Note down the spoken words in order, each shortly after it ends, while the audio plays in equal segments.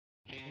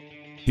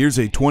Here's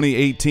a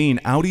 2018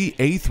 Audi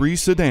A3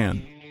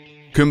 sedan.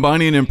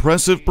 Combining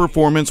impressive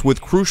performance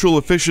with crucial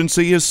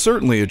efficiency is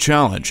certainly a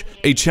challenge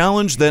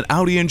that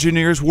Audi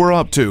engineers were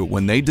up to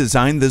when they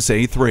designed this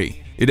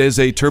A3. It has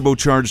a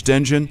turbocharged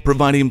engine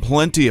providing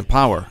plenty of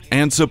power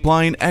and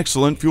supplying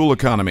excellent fuel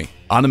economy.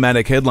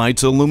 Automatic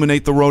headlights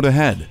illuminate the road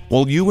ahead,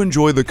 while you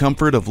enjoy the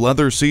comfort of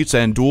leather seats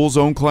and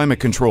dual-zone climate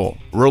control.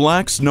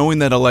 Relax knowing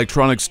that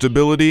electronic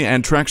stability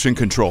and traction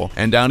control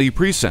and Audi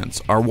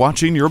Presense are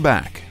watching your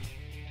back.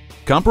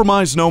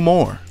 Compromise no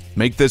more.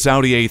 Make this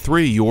Audi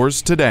A3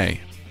 yours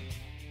today.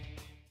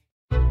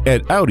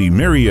 At Audi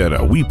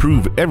Marietta, we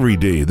prove every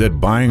day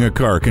that buying a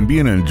car can be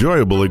an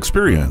enjoyable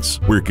experience.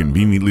 We're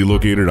conveniently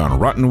located on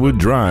Rottenwood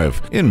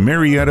Drive in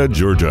Marietta,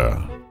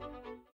 Georgia.